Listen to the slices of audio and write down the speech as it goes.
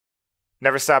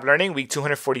Never Stop Learning, week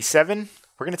 247.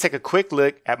 We're going to take a quick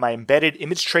look at my embedded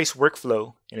image trace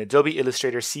workflow in Adobe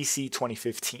Illustrator CC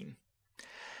 2015.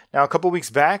 Now, a couple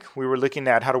weeks back, we were looking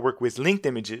at how to work with linked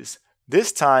images.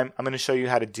 This time, I'm going to show you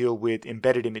how to deal with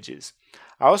embedded images.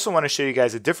 I also want to show you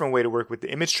guys a different way to work with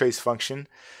the image trace function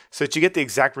so that you get the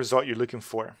exact result you're looking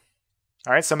for.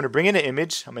 All right, so I'm going to bring in an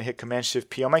image. I'm going to hit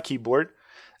Command-Shift-P on my keyboard.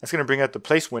 That's going to bring up the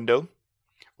place window.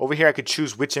 Over here, I could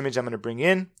choose which image I'm going to bring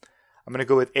in. I'm going to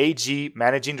go with AG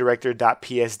Managing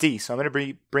Director.psd. So I'm going to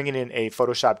be bringing in a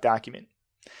Photoshop document.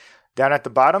 Down at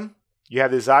the bottom, you have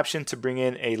this option to bring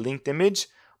in a linked image,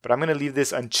 but I'm going to leave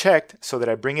this unchecked so that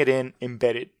I bring it in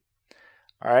embedded.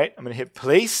 All right, I'm going to hit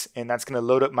place, and that's going to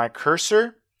load up my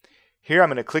cursor. Here, I'm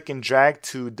going to click and drag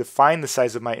to define the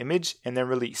size of my image and then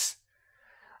release.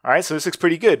 All right, so this looks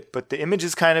pretty good, but the image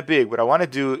is kind of big. What I want to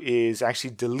do is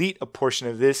actually delete a portion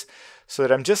of this so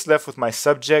that I'm just left with my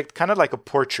subject, kind of like a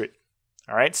portrait.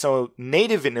 All right, so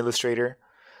native in Illustrator,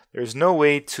 there's no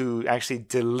way to actually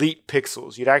delete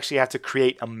pixels. You'd actually have to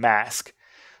create a mask.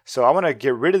 So I want to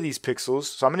get rid of these pixels.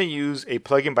 So I'm going to use a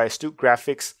plugin by Astute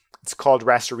Graphics. It's called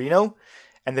Rasterino,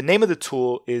 and the name of the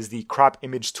tool is the Crop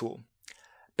Image tool.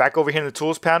 Back over here in the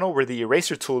Tools panel where the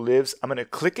Eraser tool lives, I'm going to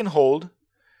click and hold,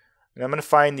 and I'm going to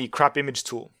find the Crop Image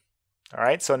tool. All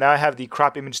right, so now I have the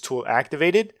Crop Image tool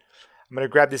activated. I'm going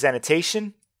to grab this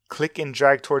annotation, click and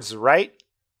drag towards the right,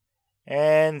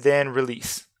 and then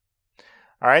release.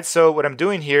 All right, so what I'm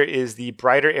doing here is the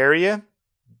brighter area,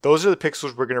 those are the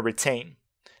pixels we're going to retain.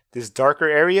 This darker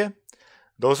area,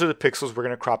 those are the pixels we're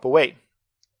going to crop away.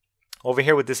 Over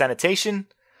here with this annotation,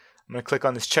 I'm going to click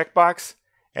on this checkbox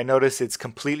and notice it's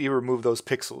completely removed those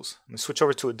pixels. I'm going to switch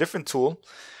over to a different tool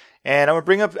and I'm going to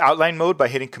bring up outline mode by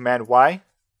hitting Command Y,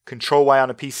 Control Y on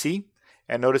a PC,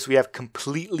 and notice we have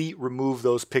completely removed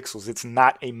those pixels. It's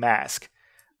not a mask.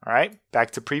 All right,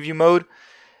 back to preview mode.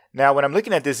 Now, when I'm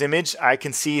looking at this image, I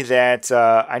can see that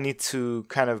I need to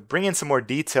kind of bring in some more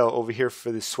detail over here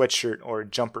for the sweatshirt or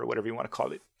jumper, whatever you want to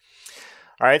call it.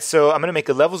 All right, so I'm going to make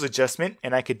a levels adjustment,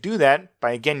 and I could do that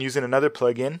by, again, using another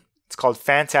plugin. It's called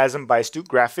Phantasm by Astute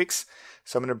Graphics.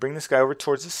 So I'm going to bring this guy over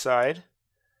towards the side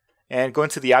and go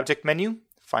into the Object menu,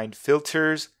 find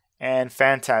Filters and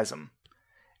Phantasm,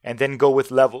 and then go with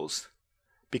Levels.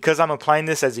 Because I'm applying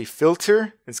this as a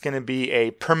filter, it's going to be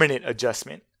a permanent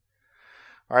adjustment.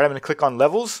 All right, I'm going to click on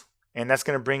Levels, and that's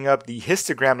going to bring up the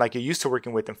histogram like you're used to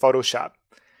working with in Photoshop.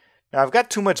 Now, I've got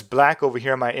too much black over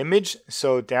here on my image,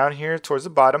 so down here towards the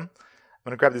bottom, I'm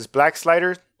going to grab this black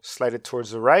slider, slide it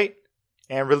towards the right,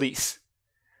 and release.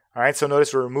 All right, so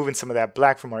notice we're removing some of that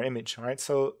black from our image. All right,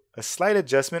 so a slight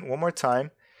adjustment one more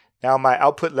time. Now my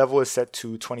output level is set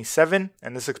to 27,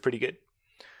 and this looks pretty good.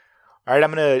 All right,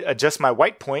 I'm going to adjust my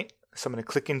white point. So I'm going to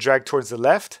click and drag towards the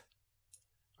left.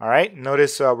 All right,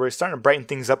 notice we're starting to brighten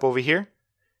things up over here.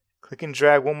 Click and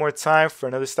drag one more time for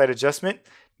another slight adjustment.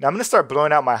 Now I'm going to start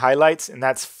blowing out my highlights, and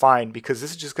that's fine because this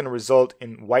is just going to result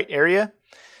in white area.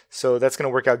 So that's going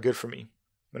to work out good for me.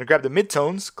 I'm going to grab the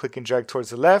midtones, click and drag towards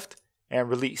the left, and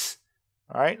release.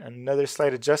 All right, another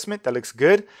slight adjustment. That looks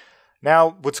good.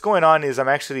 Now what's going on is I'm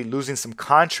actually losing some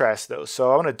contrast though.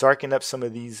 So I want to darken up some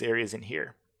of these areas in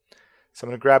here. So I'm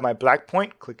going to grab my black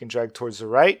point, click and drag towards the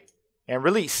right, and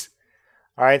release.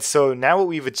 All right, so now what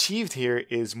we've achieved here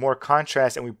is more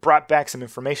contrast, and we brought back some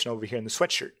information over here in the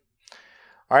sweatshirt.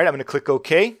 All right, I'm going to click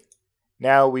OK.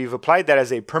 Now we've applied that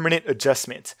as a permanent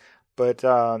adjustment, but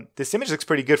this image looks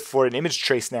pretty good for an image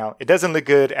trace now. It doesn't look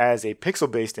good as a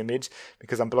pixel-based image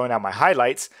because I'm blowing out my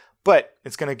highlights, but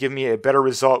it's going to give me a better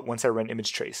result once I run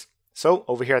image trace. So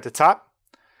over here at the top,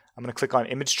 I'm going to click on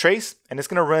Image Trace, and it's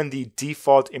going to run the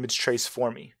default image trace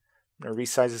for me. I'm going to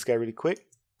resize this guy really quick.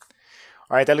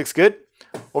 All right, that looks good.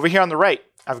 Over here on the right,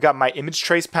 I've got my image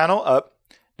trace panel up.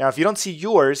 Now, if you don't see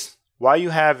yours, while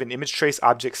you have an image trace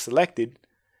object selected,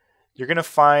 you're going to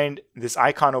find this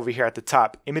icon over here at the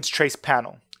top, Image Trace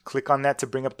Panel. Click on that to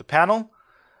bring up the panel.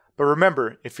 But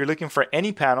remember, if you're looking for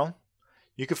any panel,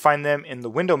 you can find them in the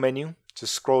window menu.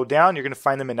 Just scroll down, you're going to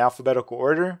find them in alphabetical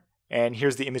order, and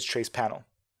here's the Image Trace Panel.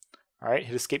 All right,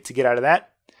 hit escape to get out of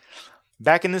that.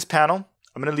 Back in this panel,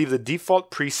 I'm going to leave the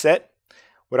default preset.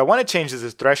 What I want to change is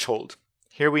the threshold.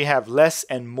 Here we have less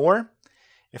and more.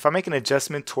 If I make an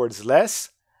adjustment towards less,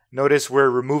 notice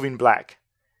we're removing black.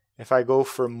 If I go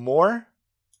for more,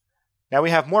 now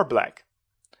we have more black.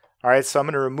 All right, so I'm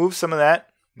going to remove some of that.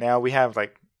 Now we have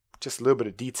like just a little bit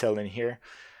of detail in here.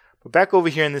 But back over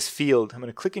here in this field, I'm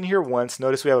going to click in here once.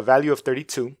 Notice we have a value of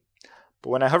 32. But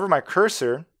when I hover my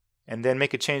cursor, and then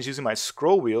make a change using my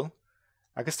scroll wheel,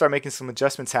 I can start making some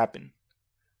adjustments happen.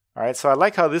 All right, so I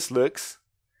like how this looks.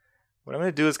 What I'm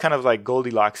going to do is kind of like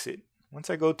Goldilocks it. Once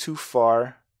I go too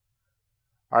far,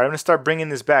 All right, I'm going to start bringing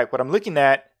this back. What I'm looking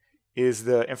at is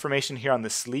the information here on the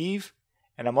sleeve,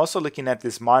 and I'm also looking at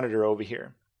this monitor over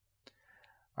here.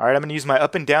 All right, I'm going to use my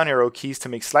up and down arrow keys to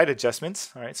make slight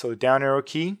adjustments. All right, so the down arrow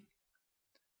key.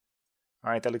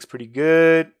 All right, that looks pretty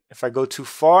good. If I go too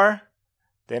far,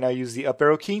 then I use the up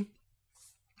arrow key.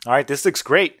 All right, this looks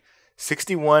great.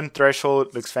 61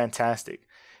 threshold looks fantastic.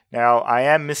 Now, I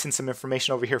am missing some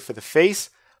information over here for the face,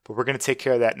 but we're going to take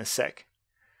care of that in a sec.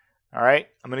 All right,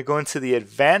 I'm going to go into the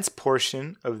advanced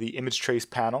portion of the image trace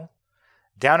panel.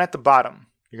 Down at the bottom,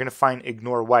 you're going to find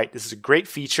ignore white. This is a great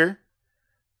feature.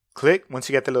 Click. Once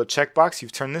you get the little checkbox,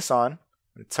 you've turned this on. I'm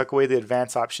going to tuck away the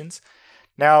advanced options.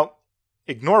 Now,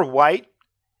 ignore white.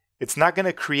 It's not going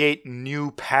to create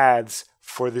new paths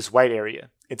for this white area.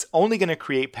 It's only going to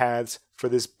create paths for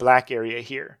this black area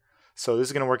here. So this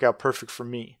is going to work out perfect for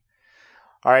me.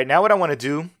 All right, now what I want to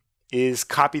do is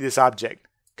copy this object.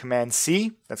 Command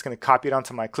C, that's going to copy it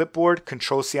onto my clipboard.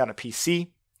 Control C on a PC.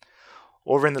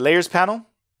 Over in the layers panel,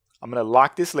 I'm going to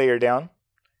lock this layer down.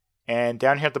 And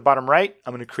down here at the bottom right,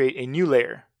 I'm going to create a new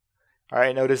layer. All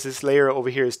right, notice this layer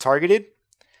over here is targeted.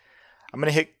 I'm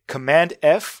going to hit Command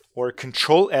F or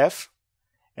Control F,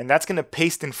 and that's going to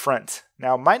paste in front.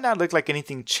 Now, it might not look like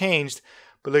anything changed,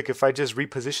 but look, if I just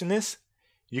reposition this,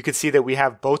 you can see that we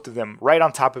have both of them right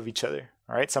on top of each other.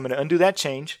 All right, so I'm going to undo that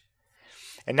change.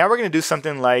 And now we're going to do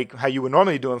something like how you would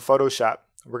normally do in Photoshop.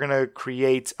 We're going to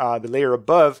create the layer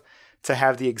above to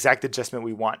have the exact adjustment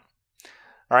we want.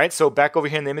 All right, so back over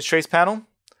here in the image trace panel, I'm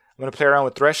going to play around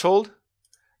with threshold.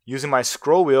 Using my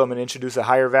scroll wheel, I'm going to introduce a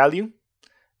higher value.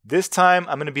 This time,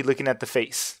 I'm going to be looking at the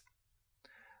face.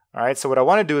 All right, so what I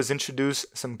want to do is introduce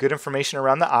some good information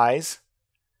around the eyes.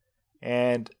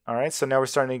 And all right, so now we're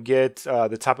starting to get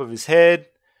the top of his head.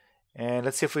 And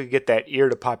let's see if we can get that ear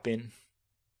to pop in.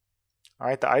 All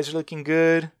right, the eyes are looking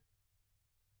good.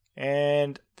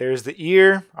 And there's the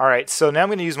ear. All right, so now I'm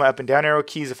going to use my up and down arrow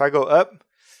keys. If I go up,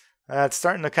 it's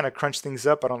starting to kind of crunch things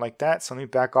up. I don't like that, so let me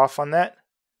back off on that.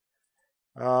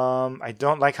 I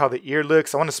don't like how the ear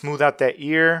looks. I want to smooth out that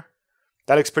ear.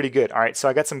 That looks pretty good. All right, so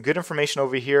I got some good information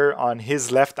over here on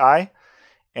his left eye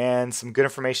and some good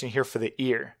information here for the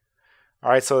ear.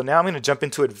 All right, so now I'm going to jump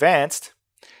into advanced.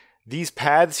 These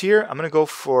paths here, I'm going to go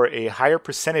for a higher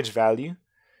percentage value.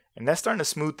 And that's starting to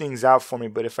smooth things out for me.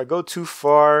 But if I go too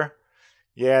far,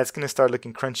 yeah, it's going to start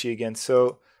looking crunchy again.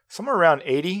 So somewhere around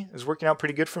 80 is working out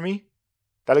pretty good for me.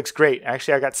 That looks great.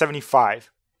 Actually, I got 75.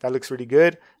 That looks really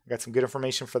good. I got some good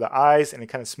information for the eyes, and it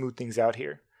kind of smoothed things out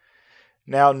here.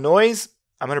 Now, noise,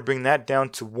 I'm going to bring that down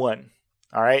to 1.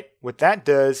 All right. What that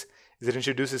does is it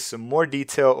introduces some more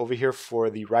detail over here for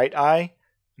the right eye,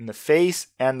 and the face,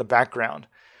 and the background.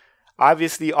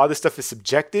 Obviously, all this stuff is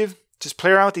subjective. Just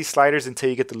play around with these sliders until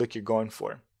you get the look you're going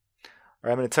for. All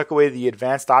right, I'm going to tuck away the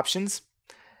advanced options.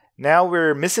 Now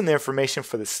we're missing the information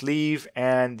for the sleeve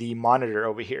and the monitor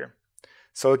over here.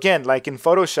 So again, like in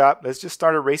Photoshop, let's just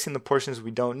start erasing the portions we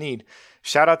don't need.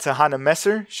 Shout out to Hannah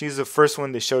Messer. She's the first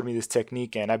one that showed me this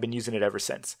technique, and I've been using it ever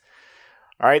since.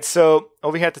 All right, so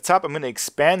over here at the top, I'm going to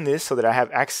expand this so that I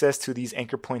have access to these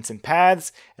anchor points and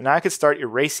paths, and now I could start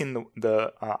erasing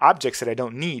the objects that I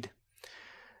don't need.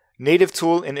 Native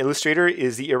tool in Illustrator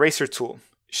is the eraser tool.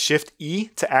 Shift E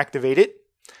to activate it.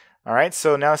 All right,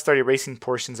 so now I start erasing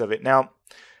portions of it. Now,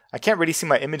 I can't really see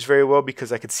my image very well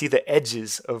because I could see the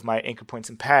edges of my anchor points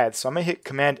and paths. So I'm going to hit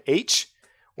Command H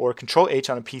or Control H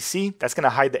on a PC. That's going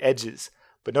to hide the edges.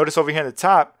 But notice over here at the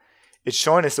top, it's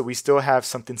showing us that we still have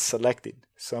something selected.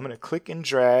 So I'm going to click and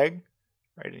drag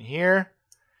right in here.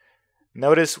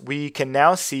 Notice we can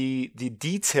now see the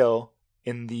detail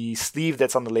in the sleeve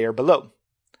that's on the layer below.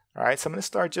 All right, so I'm going to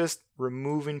start just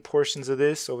removing portions of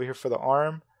this over here for the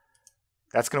arm.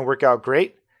 That's going to work out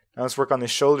great. Now let's work on the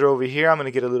shoulder over here. I'm going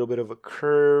to get a little bit of a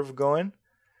curve going.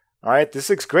 All right, this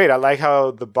looks great. I like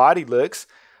how the body looks,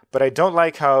 but I don't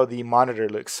like how the monitor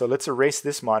looks. So let's erase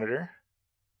this monitor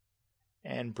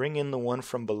and bring in the one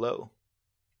from below.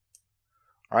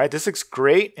 All right, this looks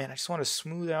great, and I just want to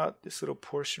smooth out this little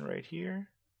portion right here.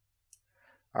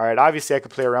 All right, obviously I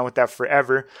could play around with that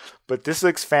forever, but this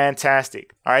looks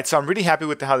fantastic. All right, so I'm really happy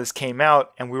with how this came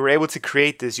out, and we were able to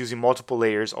create this using multiple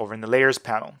layers over in the layers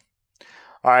panel.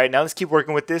 All right, now let's keep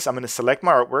working with this. I'm going to select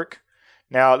my artwork.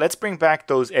 Now let's bring back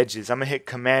those edges. I'm going to hit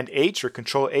Command H or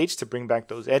Control H to bring back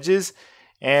those edges.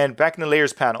 And back in the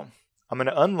layers panel, I'm going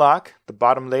to unlock the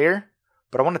bottom layer,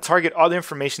 but I want to target all the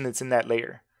information that's in that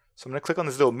layer. So I'm going to click on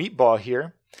this little meatball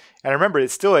here. And remember,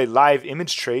 it's still a live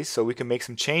image trace, so we can make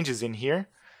some changes in here.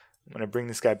 I'm going to bring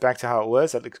this guy back to how it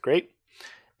was. That looks great.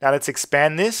 Now let's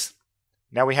expand this.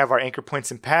 Now we have our anchor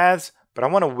points and paths, but I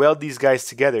want to weld these guys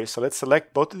together. So let's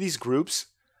select both of these groups.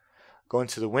 Go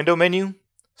into the window menu,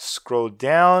 scroll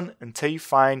down until you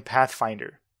find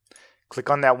Pathfinder. Click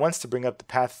on that once to bring up the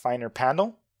Pathfinder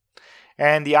panel.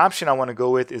 And the option I want to go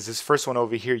with is this first one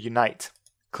over here, Unite.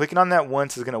 Clicking on that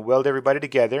once is going to weld everybody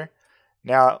together.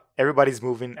 Now everybody's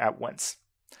moving at once.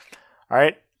 All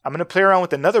right, I'm going to play around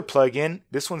with another plugin.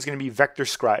 This one's going to be Vector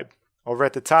Scribe. Over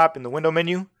at the top in the window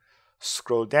menu,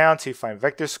 scroll down till you find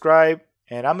Vector Scribe,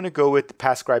 and I'm going to go with the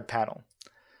Path Scribe panel.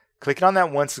 Clicking on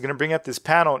that once is going to bring up this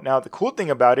panel. Now the cool thing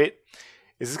about it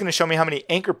is it's going to show me how many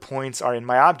anchor points are in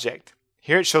my object.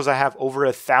 Here it shows I have over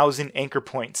 1,000 anchor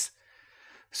points.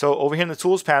 So over here in the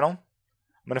Tools panel,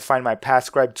 I'm going to find my Path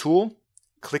Scribe tool,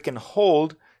 click and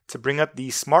hold to bring up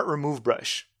the Smart Remove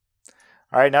brush.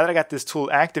 All right, now that I got this tool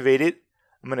activated,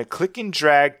 I'm going to click and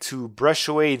drag to brush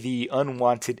away the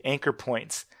unwanted anchor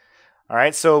points. All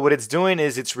right, so what it's doing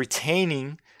is it's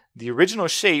retaining the original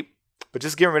shape, but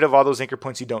just getting rid of all those anchor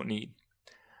points you don't need.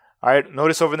 All right,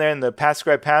 notice over there in the Path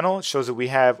Scribe panel, it shows that we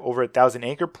have over 1,000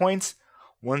 anchor points.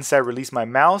 Once I release my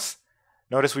mouse,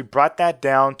 notice we brought that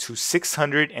down to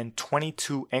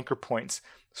 622 anchor points.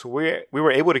 So we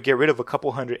were able to get rid of a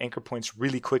couple hundred anchor points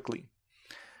really quickly.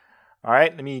 All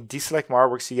right, let me deselect my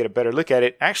artwork so you get a better look at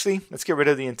it. Actually, let's get rid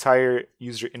of the entire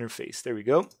user interface. There we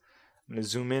go. I'm going to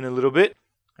zoom in a little bit.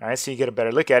 All right, so you get a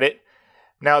better look at it.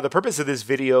 Now, the purpose of this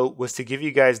video was to give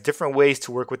you guys different ways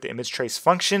to work with the image trace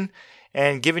function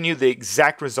and giving you the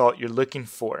exact result you're looking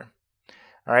for.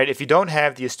 All right, if you don't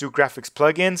have the Astute Graphics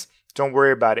plugins, don't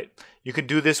worry about it. You can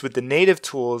do this with the native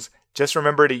tools. Just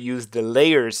remember to use the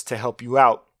layers to help you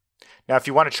out. Now, if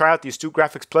you want to try out the Astute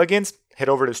Graphics plugins, head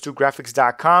over to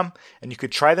astutegraphics.com and you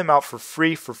could try them out for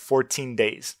free for 14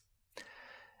 days.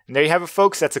 And there you have it,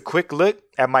 folks. That's a quick look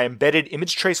at my embedded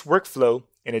image trace workflow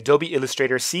in Adobe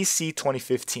Illustrator CC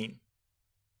 2015.